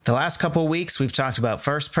The last couple of weeks, we've talked about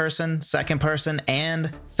first person, second person,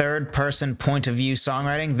 and third person point of view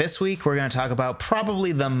songwriting. This week, we're going to talk about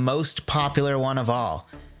probably the most popular one of all,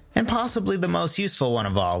 and possibly the most useful one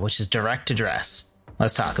of all, which is direct address.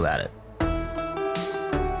 Let's talk about it.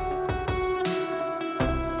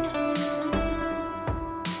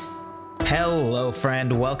 Hello,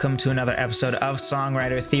 friend. Welcome to another episode of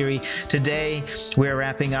Songwriter Theory. Today, we're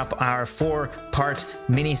wrapping up our 4-part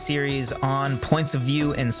mini-series on points of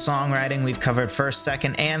view in songwriting. We've covered first,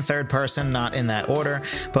 second, and third person, not in that order.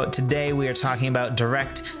 But today, we are talking about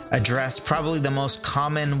direct address, probably the most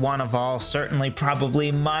common one of all, certainly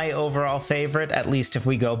probably my overall favorite, at least if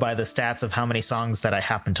we go by the stats of how many songs that I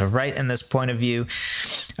happen to write in this point of view.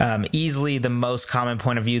 Easily the most common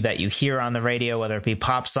point of view that you hear on the radio, whether it be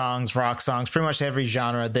pop songs, rock songs, pretty much every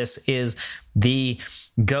genre. This is the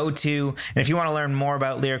go-to. And if you want to learn more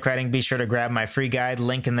about lyric writing, be sure to grab my free guide,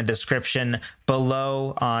 link in the description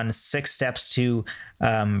below, on 6 steps to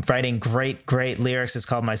writing great lyrics. It's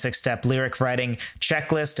called my 6-step lyric writing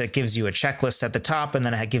checklist. It gives you a checklist at the top, and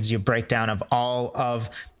then it gives you a breakdown of all of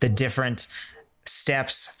the different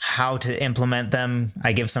steps, how to implement them.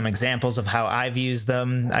 I give some examples of how I've used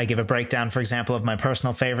them. I give a breakdown, for example, of my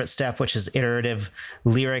personal favorite step, which is iterative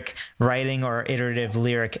lyric writing or iterative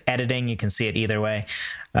lyric editing. You can see it either way,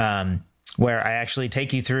 where I actually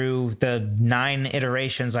take you through the 9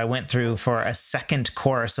 iterations I went through for a second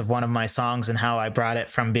chorus of one of my songs and how I brought it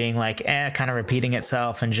from being like, kind of repeating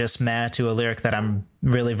itself and just meh, to a lyric that I'm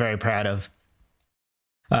really very proud of.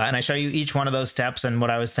 And I show you each one of those steps and what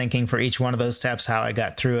I was thinking for each one of those steps, how I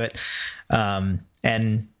got through it.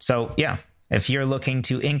 And so, yeah, if you're looking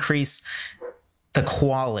to increase the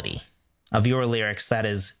quality of your lyrics, that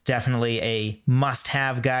is definitely a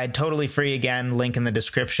must-have guide. Totally free. Again, link in the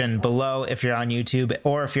description below. If you're on YouTube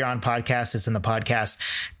or if you're on podcast, it's in the podcast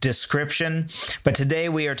description. But today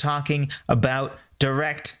we are talking about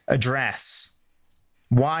direct address.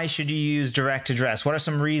 Why should you use direct address? What are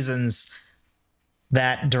some reasons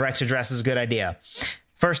that direct address is a good idea?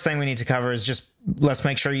 First thing we need to cover is just let's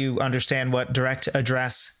make sure you understand what direct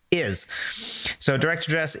address is. So direct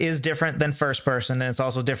address is different than first person, and it's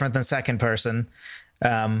also different than second person,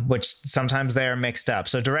 which sometimes they are mixed up.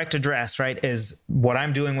 So direct address, right, is what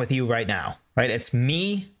I'm doing with you right now, right? It's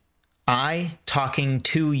me, I talking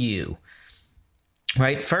to you,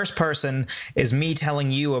 right? First person is me telling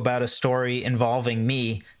you about a story involving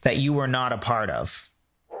me that you were not a part of.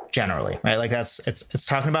 Generally, right? Like it's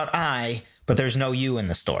talking about I, but there's no you in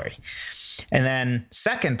the story. And then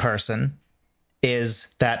second person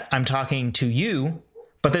is that I'm talking to you,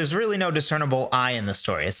 but there's really no discernible I in the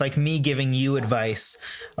story. It's like me giving you advice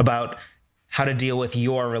about how to deal with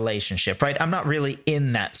your relationship, right? I'm not really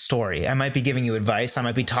in that story. I might be giving you advice. I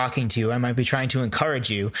might be talking to you. I might be trying to encourage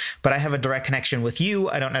you, but I have a direct connection with you.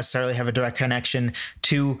 I don't necessarily have a direct connection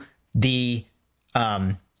to the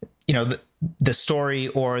story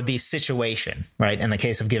or the situation, right? In the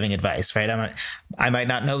case of giving advice, right? I might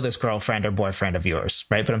not know this girlfriend or boyfriend of yours,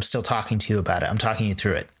 right? But I'm still talking to you about it. I'm talking you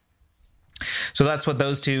through it. So that's what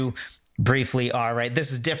those two briefly are, right?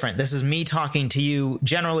 This is different. This is me talking to you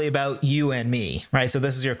generally about you and me, right? So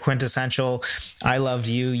this is your quintessential, I loved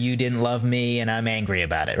you, you didn't love me, and I'm angry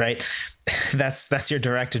about it, right? That's your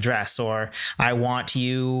direct address. Or I want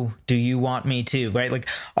you, do you want me too, right? Like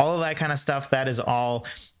all of that kind of stuff, that is all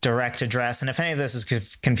direct address. And if any of this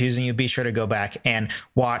is confusing you, be sure to go back and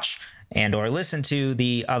watch and or listen to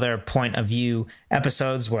the other point of view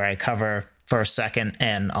episodes where I cover first, second,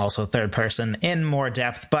 and also third person in more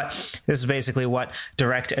depth. But this is basically what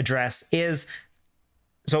direct address is.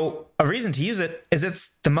 So a reason to use it is it's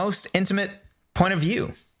the most intimate point of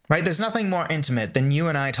view, right? There's nothing more intimate than you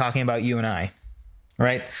and I talking about you and I,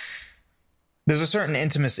 right? There's a certain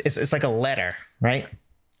intimacy. It's like a letter, right?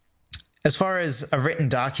 As far as a written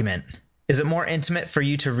document, is it more intimate for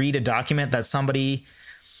you to read a document that somebody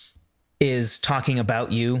is talking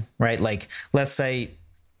about you, right? Like, let's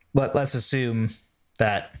assume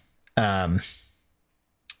that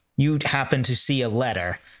you happen to see a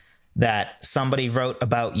letter that somebody wrote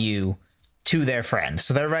about you to their friend.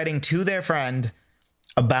 So they're writing to their friend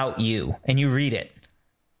about you, and you read it.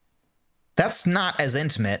 That's not as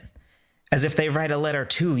intimate as if they write a letter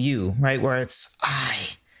to you, right? Where it's I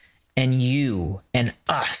and you and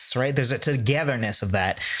us, right? There's a togetherness of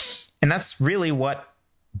that. And that's really what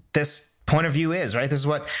this point of view is, right? This is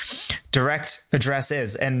what direct address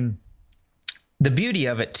is. And the beauty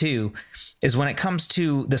of it too is when it comes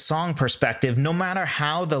to the song perspective, no matter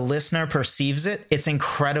how the listener perceives it, it's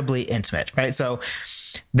incredibly intimate, right? So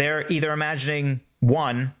they're either imagining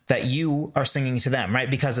one, that you are singing to them, right?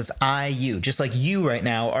 Because it's I, you, just like you right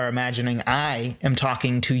now are imagining I am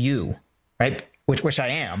talking to you, right? Which I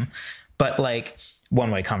am, but like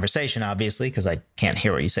one-way conversation, obviously, because I can't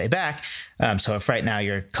hear what you say back. So if right now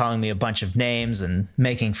you're calling me a bunch of names and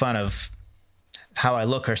making fun of how I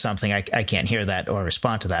look or something, I can't hear that or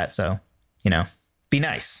respond to that. So, be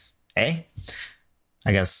nice, eh?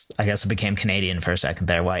 I guess it became Canadian for a second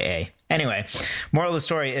there. Why A? Anyway, moral of the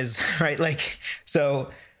story is, right, like, so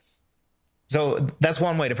that's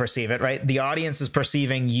one way to perceive it, right? The audience is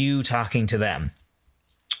perceiving you talking to them,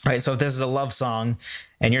 right? So if this is a love song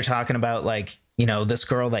and you're talking about, like, this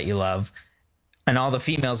girl that you love, and all the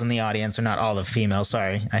females in the audience, or not all the females,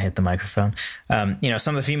 sorry, I hit the microphone. Some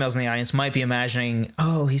of the females in the audience might be imagining,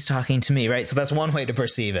 oh, he's talking to me, right? So that's one way to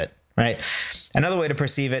perceive it, right? Another way to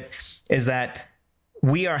perceive it is that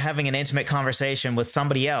we are having an intimate conversation with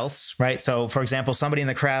somebody else, right? So, for example, somebody in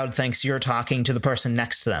the crowd thinks you're talking to the person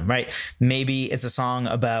next to them, right? Maybe it's a song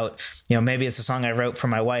about, maybe it's a song I wrote for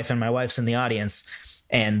my wife, and my wife's in the audience,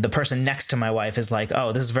 and the person next to my wife is like,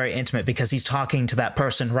 oh, this is very intimate because he's talking to that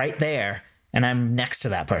person right there, and I'm next to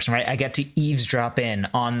that person, right? I get to eavesdrop in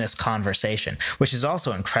on this conversation, which is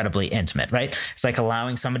also incredibly intimate, right? It's like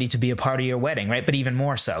allowing somebody to be a part of your wedding, right? But even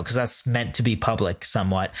more so, because that's meant to be public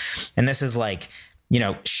somewhat. And this is like,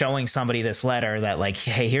 showing somebody this letter that, like,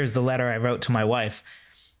 hey, here's the letter I wrote to my wife.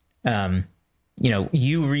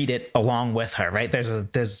 You read it along with her, right?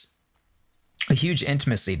 There's a huge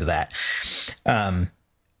intimacy to that.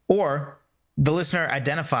 Or the listener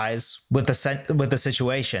identifies with the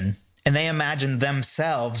situation, and they imagine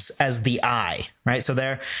themselves as the I, right? So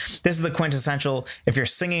this is the quintessential, if you're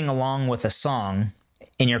singing along with a song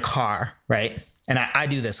in your car, right? And I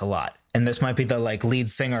do this a lot, and this might be the like lead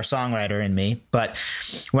singer songwriter in me, but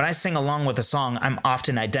when I sing along with a song, I'm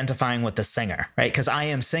often identifying with the singer, right? Because I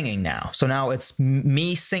am singing now. So now it's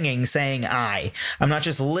me singing, saying I. I'm not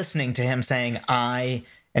just listening to him saying I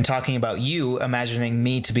and talking about you, imagining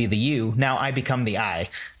me to be the you. Now I become the I.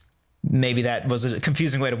 Maybe that was a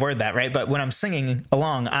confusing way to word that, right? But when I'm singing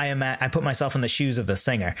along, I put myself in the shoes of the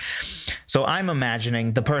singer. So I'm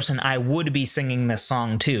imagining the person I would be singing this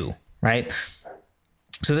song to, right?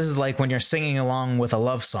 So this is like when you're singing along with a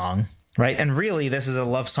love song, right? And really, this is a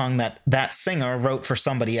love song that singer wrote for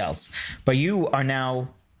somebody else. But you are now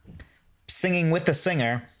singing with the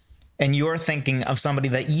singer, and you're thinking of somebody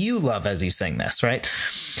that you love as you sing this, right?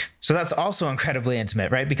 So that's also incredibly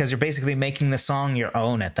intimate, right? Because you're basically making the song your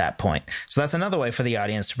own at that point. So that's another way for the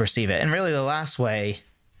audience to perceive it. And really the last way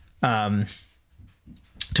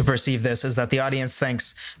to perceive this is that the audience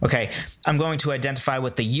thinks, okay, I'm going to identify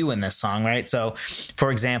with the you in this song, right? So, for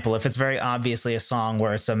example, if it's very obviously a song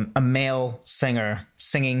where it's a male singer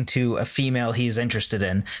singing to a female he's interested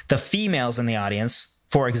in, the females in the audience,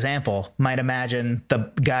 for example, might imagine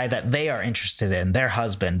the guy that they are interested in, their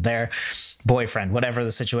husband, their boyfriend, whatever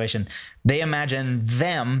the situation. They imagine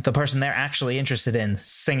them, the person they're actually interested in,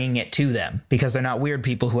 singing it to them, because they're not weird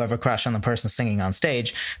people who have a crush on the person singing on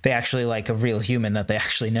stage. They actually like a real human that they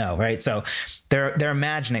actually know, right? So they're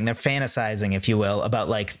imagining, they're fantasizing, if you will, about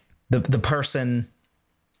like the person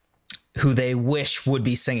who they wish would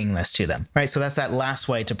be singing this to them, right? So that's that last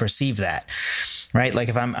way to perceive that, right? Like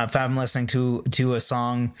if I'm listening to a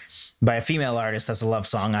song by a female artist that's a love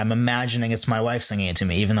song, I'm imagining it's my wife singing it to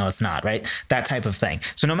me, even though it's not, right? That type of thing.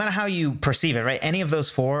 So no matter how you perceive it, right? Any of those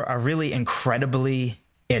four are really incredibly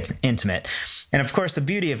intimate. And of course, the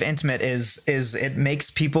beauty of intimate is it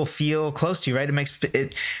makes people feel close to you, right? It makes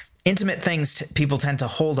it intimate things people tend to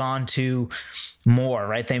hold on to more,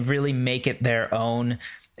 right? They really make it their own.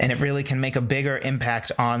 And it really can make a bigger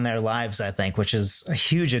impact on their lives, I think, which is a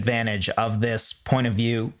huge advantage of this point of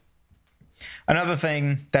view. Another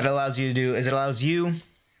thing that it allows you to do is it allows you,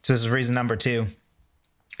 so this is reason number 2,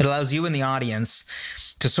 it allows you in the audience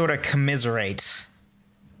to sort of commiserate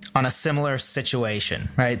on a similar situation,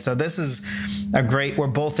 right? So this is we're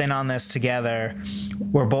both in on this together.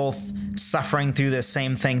 We're both suffering through this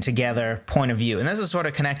same thing together point of view. And this is sort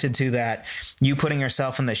of connected to that, you putting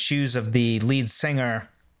yourself in the shoes of the lead singer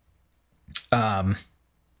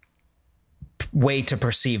way to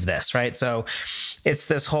perceive this, right? So it's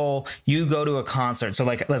this whole, you go to a concert. So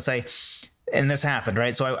like, let's say, and this happened,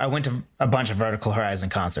 right? So I went to a bunch of Vertical Horizon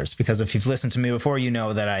concerts because if you've listened to me before, you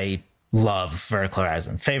know that I love Vertical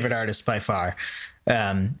Horizon, favorite artist by far.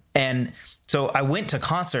 And so I went to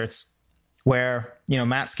concerts where,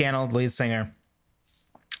 Matt Scannell, lead singer,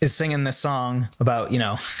 is singing this song about,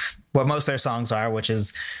 what most of their songs are, which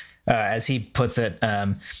is, as he puts it,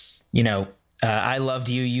 I loved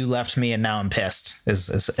you, you left me, and now I'm pissed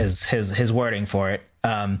is his wording for it.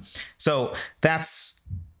 So that's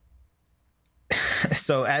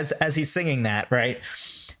so as he's singing that, right,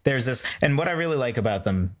 there's this, and what I really like about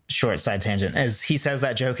them, short side tangent, is he says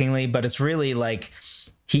that jokingly, but it's really like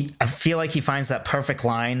I feel like he finds that perfect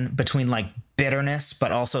line between like bitterness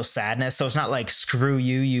but also sadness. So it's not like screw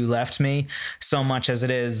you, you left me, so much as it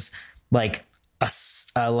is like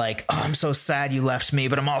like, oh, I'm so sad you left me,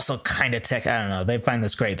 but I'm also kind of ticked. I don't know. They find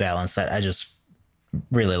this great balance that I just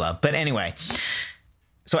really love. But anyway,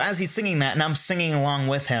 so as he's singing that and I'm singing along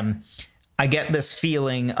with him, I get this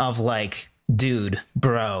feeling of like, dude,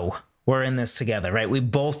 bro, we're in this together, right? We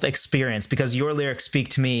both experience, because your lyrics speak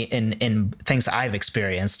to me in things I've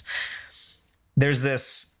experienced. There's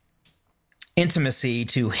this intimacy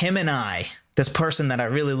to him and I, this person that I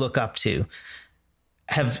really look up to,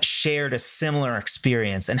 have shared a similar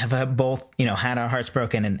experience and have both, had our hearts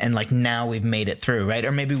broken and like now we've made it through, right?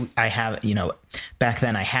 Or maybe I have, back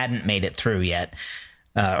then I hadn't made it through yet,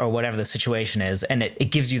 or whatever the situation is. And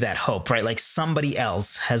it gives you that hope, right? Like somebody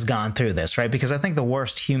else has gone through this, right? Because I think the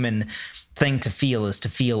worst human thing to feel is to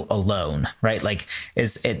feel alone, right? Like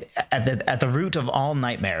is it at the root of all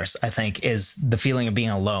nightmares, I think, is the feeling of being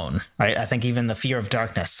alone, right? I think even the fear of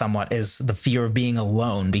darkness somewhat is the fear of being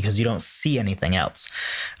alone because you don't see anything else.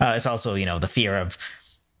 It's also, the fear of,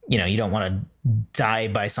 you don't want to die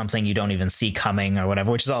by something you don't even see coming or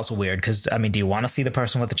whatever, which is also weird because, I mean, do you want to see the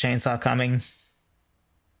person with the chainsaw coming?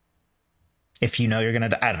 If you know you're going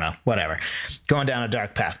to, I don't know, whatever. Going down a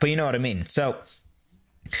dark path, but you know what I mean. So,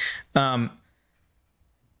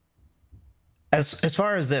 as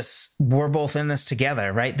far as this, we're both in this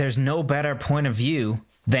together, right? There's no better point of view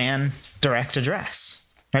than direct address,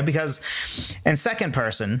 right? Because in second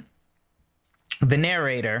person, the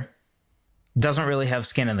narrator doesn't really have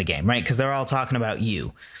skin in the game, right? Because they're all talking about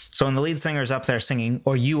you. So when the lead singer's up there singing,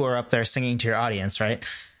 or you are up there singing to your audience, right?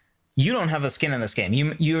 You don't have a skin in this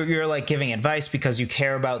game. You're like giving advice because you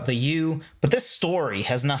care about the you, but this story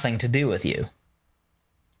has nothing to do with you,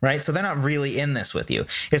 right? So they're not really in this with you.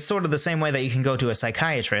 It's sort of the same way that you can go to a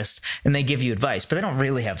psychiatrist and they give you advice, but they don't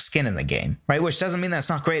really have skin in the game, right? Which doesn't mean that's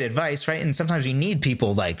not great advice, right? And sometimes you need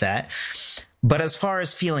people like that. But as far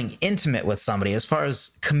as feeling intimate with somebody, as far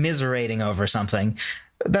as commiserating over something,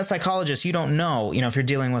 that psychologist, you don't know, if you're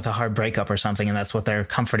dealing with a hard breakup or something and that's what they're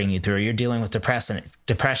comforting you through, or you're dealing with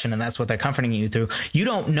depression and that's what they're comforting you through. You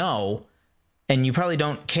don't know, and you probably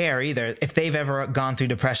don't care either if they've ever gone through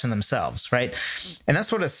depression themselves, right? And that's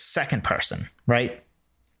sort of second person, right?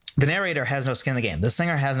 The narrator has no skin in the game. The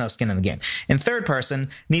singer has no skin in the game. In third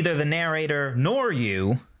person, neither the narrator nor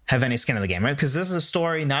you have any skin in the game, right? Because this is a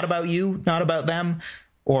story not about you, not about them,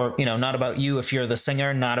 or, not about you if you're the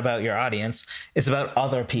singer, not about your audience. It's about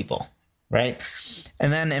other people, right?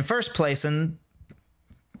 And then in first place,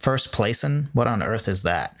 what on earth is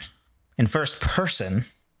that? In first person,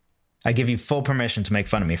 I give you full permission to make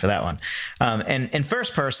fun of me for that one. And in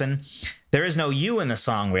first person, there is no you in the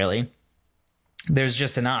song, really. There's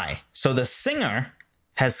just an I. So the singer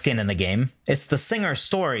has skin in the game. It's the singer's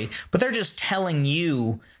story, but they're just telling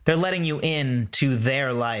you, they're letting you in to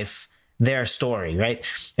their life, their story, right?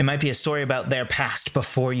 It might be a story about their past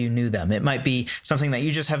before you knew them. It might be something that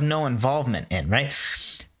you just have no involvement in, right?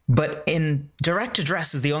 But in direct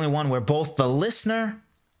address is the only one where both the listener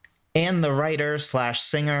and the writer / singer /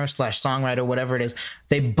 songwriter, whatever it is,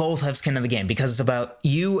 they both have skin in the game because it's about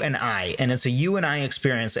you and I, and it's a you and I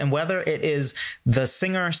experience. And whether it is the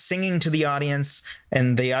singer singing to the audience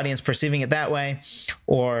and the audience perceiving it that way,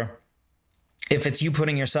 or if it's you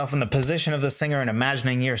putting yourself in the position of the singer and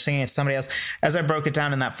imagining you're singing it to somebody else, as I broke it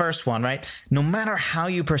down in that first one, right? No matter how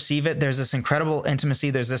you perceive it, there's this incredible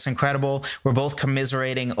intimacy. There's this incredible, we're both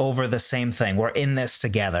commiserating over the same thing. We're in this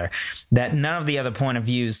together, that none of the other point of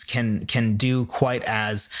views can do quite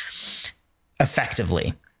as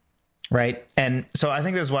effectively, right? And so I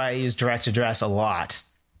think that's why I use direct address a lot,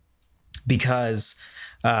 because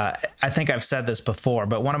I think I've said this before,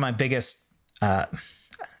 but one of my biggest,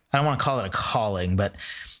 I don't want to call it a calling, but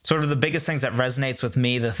sort of the biggest things that resonates with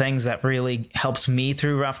me, the things that really helped me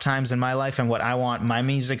through rough times in my life and what I want my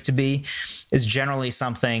music to be, is generally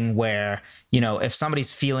something where, if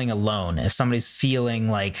somebody's feeling alone, if somebody's feeling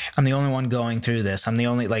like I'm the only one going through this, I'm the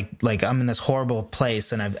only, like I'm in this horrible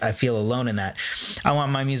place and I feel alone in that. I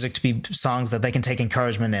want my music to be songs that they can take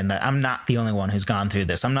encouragement in, that I'm not the only one who's gone through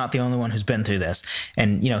this. I'm not the only one who's been through this.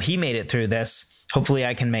 And, he made it through this. Hopefully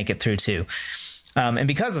I can make it through too. And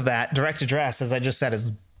because of that, direct address, as I just said,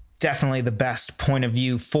 is definitely the best point of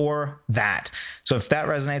view for that. So if that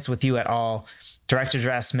resonates with you at all, direct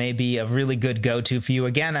address may be a really good go-to for you.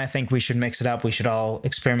 Again, I think we should mix it up. We should all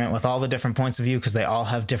experiment with all the different points of view because they all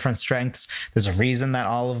have different strengths. There's a reason that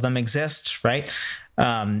all of them exist, right?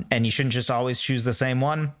 And you shouldn't just always choose the same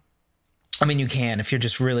one. I mean, you can if you're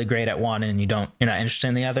just really great at one and you're not interested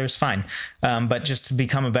in the others, fine. But just to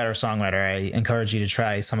become a better songwriter, I encourage you to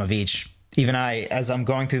try some of each. Even as I'm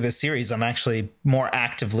going through this series, I'm actually more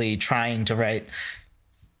actively trying to write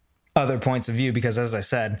other points of view because, as I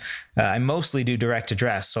said, I mostly do direct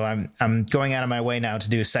address. So I'm going out of my way now to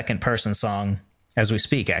do a second person song as we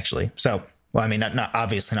speak, actually. So, well, I mean, not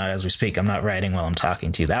obviously not as we speak. I'm not writing while I'm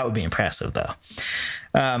talking to you. That would be impressive,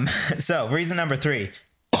 though. So reason number 3.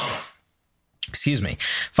 Excuse me.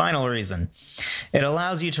 Final reason. It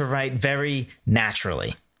allows you to write very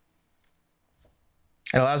naturally.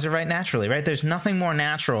 It allows you to write naturally, right? There's nothing more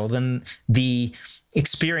natural than the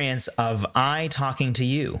experience of I talking to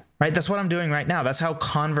you, right? That's what I'm doing right now. That's how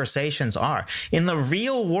conversations are. In the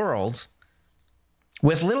real world,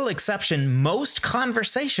 with little exception, most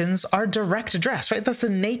conversations are direct address, right? That's the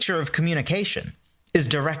nature of communication. Is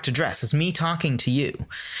direct address. It's me talking to you.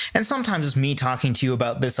 And sometimes it's me talking to you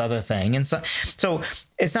about this other thing. And so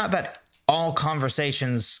it's not that all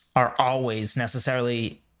conversations are always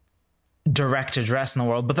necessarily direct address in the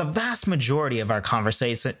world, but the vast majority of our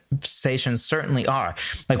conversations certainly are.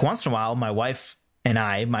 Like once in a while, my wife and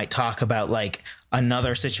I might talk about like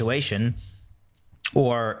another situation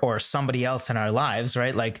or somebody else in our lives,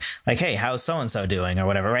 right? Like, hey, how's so-and-so doing or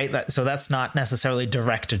whatever, right? So that's not necessarily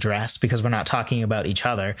direct address because we're not talking about each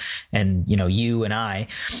other and, you and I.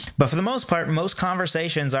 But for the most part, most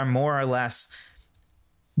conversations are more or less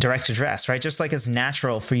direct address, right? Just like it's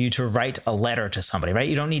natural for you to write a letter to somebody, right?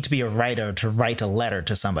 You don't need to be a writer to write a letter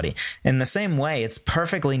to somebody. In the same way, it's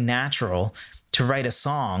perfectly natural to write a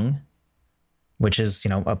song, which is,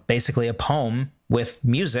 basically a poem with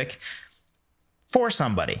music for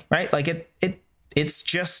somebody, right? Like it's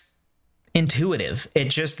just intuitive. It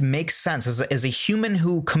just makes sense. As a human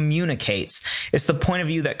who communicates, it's the point of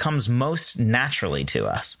view that comes most naturally to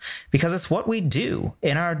us because it's what we do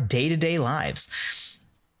in our day-to-day lives.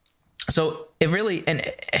 So it really, and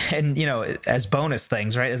as bonus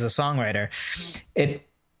things, right? As a songwriter,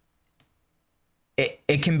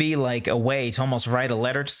 it can be like a way to almost write a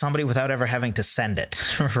letter to somebody without ever having to send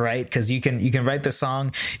it, right? Because you can write the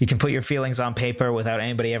song, you can put your feelings on paper without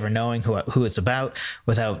anybody ever knowing who it's about,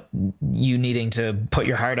 without you needing to put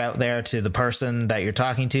your heart out there to the person that you're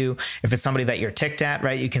talking to. If it's somebody that you're ticked at,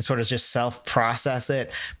 right, you can sort of just self-process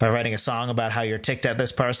it by writing a song about how you're ticked at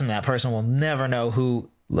this person. That person will never know who.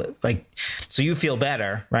 So you feel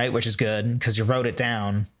better, right? Which is good because you wrote it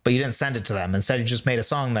down, but you didn't send it to them. Instead, you just made a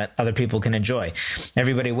song that other people can enjoy.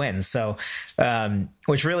 Everybody wins. So,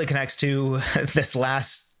 which really connects to this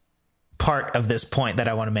last part of this point that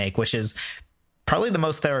I want to make, which is probably the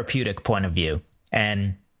most therapeutic point of view.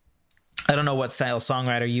 And I don't know what style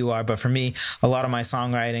songwriter you are, but for me, a lot of my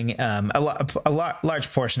songwriting,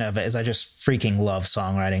 large portion of it is I just freaking love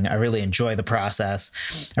songwriting. I really enjoy the process.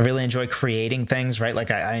 I really enjoy creating things, right?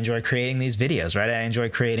 Like I enjoy creating these videos, right? I enjoy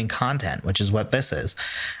creating content, which is what this is.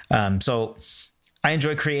 So I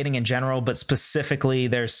enjoy creating in general, but specifically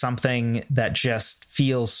there's something that just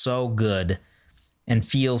feels so good and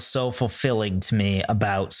feels so fulfilling to me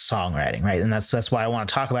about songwriting, right? And that's why I want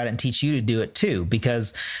to talk about it and teach you to do it too,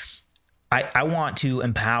 because I want to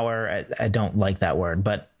empower, I don't like that word,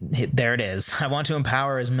 but there it is. I want to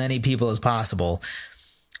empower as many people as possible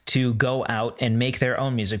to go out and make their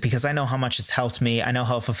own music because I know how much it's helped me. I know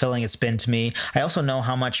how fulfilling it's been to me. I also know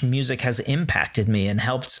how much music has impacted me and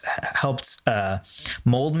helped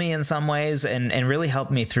mold me in some ways and really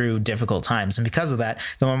helped me through difficult times. And because of that,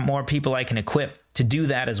 the more people I can equip to do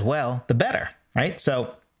that as well, the better, right?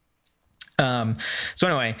 So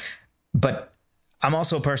anyway, but I'm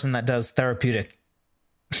also a person that does therapeutic,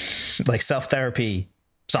 like self-therapy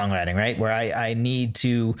songwriting, right? Where I need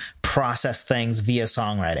to process things via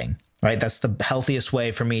songwriting, right? That's the healthiest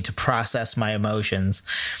way for me to process my emotions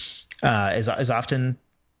is often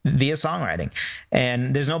via songwriting.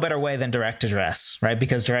 And there's no better way than direct address, right?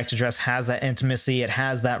 Because direct address has that intimacy. It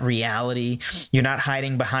has that reality. You're not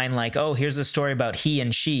hiding behind like, oh, here's a story about he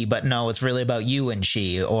and she, but no, it's really about you and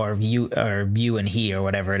she or you and he or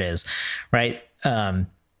whatever it is, right?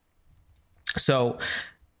 So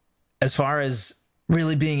as far as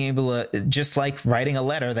really being able to, just like writing a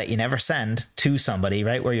letter that you never send to somebody,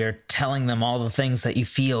 right? Where you're telling them all the things that you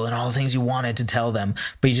feel and all the things you wanted to tell them,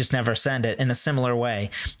 but you just never send it in a similar way.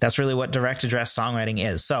 That's really what direct address songwriting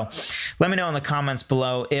is. So let me know in the comments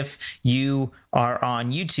below if you are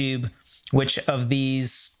on YouTube, which of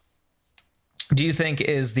these do you think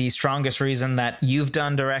is the strongest reason that you've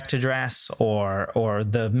done direct address, or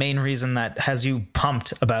the main reason that has you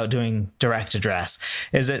pumped about doing direct address?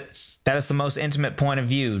 Is it that it's the most intimate point of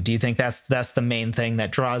view? Do you think that's the main thing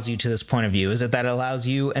that draws you to this point of view? Is it that it allows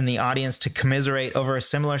you and the audience to commiserate over a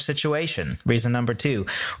similar situation? Reason number 2.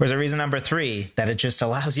 Or is it reason number 3, that it just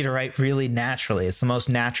allows you to write really naturally? It's the most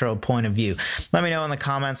natural point of view. Let me know in the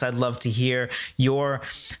comments. I'd love to hear your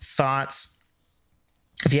thoughts.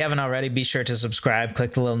 If you haven't already, be sure to subscribe,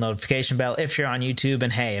 click the little notification bell if you're on YouTube.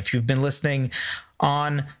 And hey, if you've been listening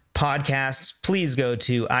on podcasts, please go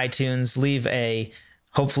to iTunes, leave a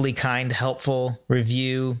hopefully kind, helpful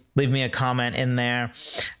review, leave me a comment in there.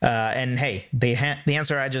 And hey, the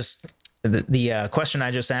question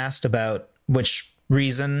I just asked about which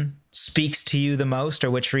reason speaks to you the most,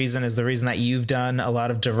 or which reason is the reason that you've done a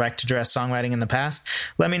lot of direct address songwriting in the past,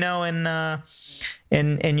 let me know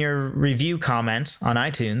in your review comment on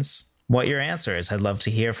iTunes what your answer is. I'd love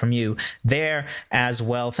to hear from you there as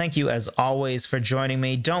well. Thank you as always for joining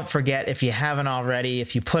me. Don't forget, if you haven't already,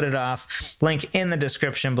 if you put it off, link in the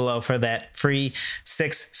description below for that free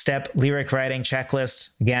 6-step lyric writing checklist.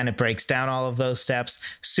 Again, it breaks down all of those steps.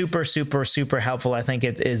 Super, super, super helpful. I think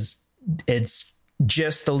it's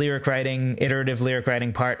just the iterative lyric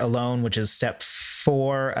writing part alone, which is step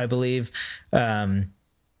 4, I believe,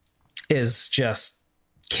 is just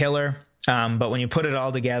killer. But when you put it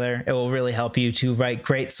all together, it will really help you to write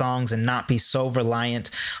great songs and not be so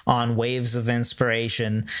reliant on waves of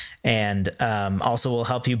inspiration, and also will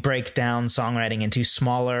help you break down songwriting into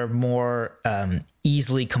smaller, more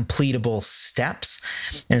easily completable steps,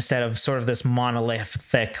 instead of sort of this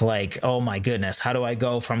monolithic, like, oh my goodness, how do I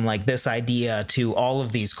go from like this idea to all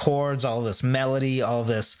of these chords, all of this melody, all of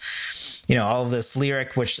this, all of this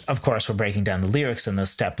lyric, which of course we're breaking down the lyrics in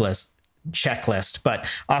this step list checklist, but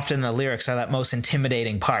often the lyrics are that most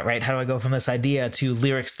intimidating part, right? How do I go from this idea to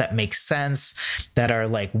lyrics that make sense, that are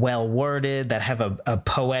like well worded, that have a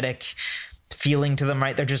poetic feeling to them,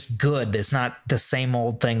 right? They're just good. It's not the same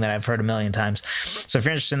old thing that I've heard a million times. So if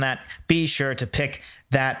you're interested in that, be sure to pick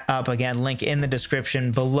that up. Again, link in the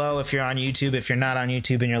description below if you're on YouTube. If you're not on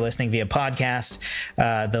YouTube and you're listening via podcast,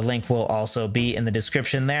 the link will also be in the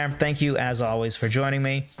description there. Thank you as always for joining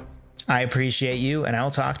me. I appreciate you, and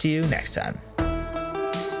I'll talk to you next time.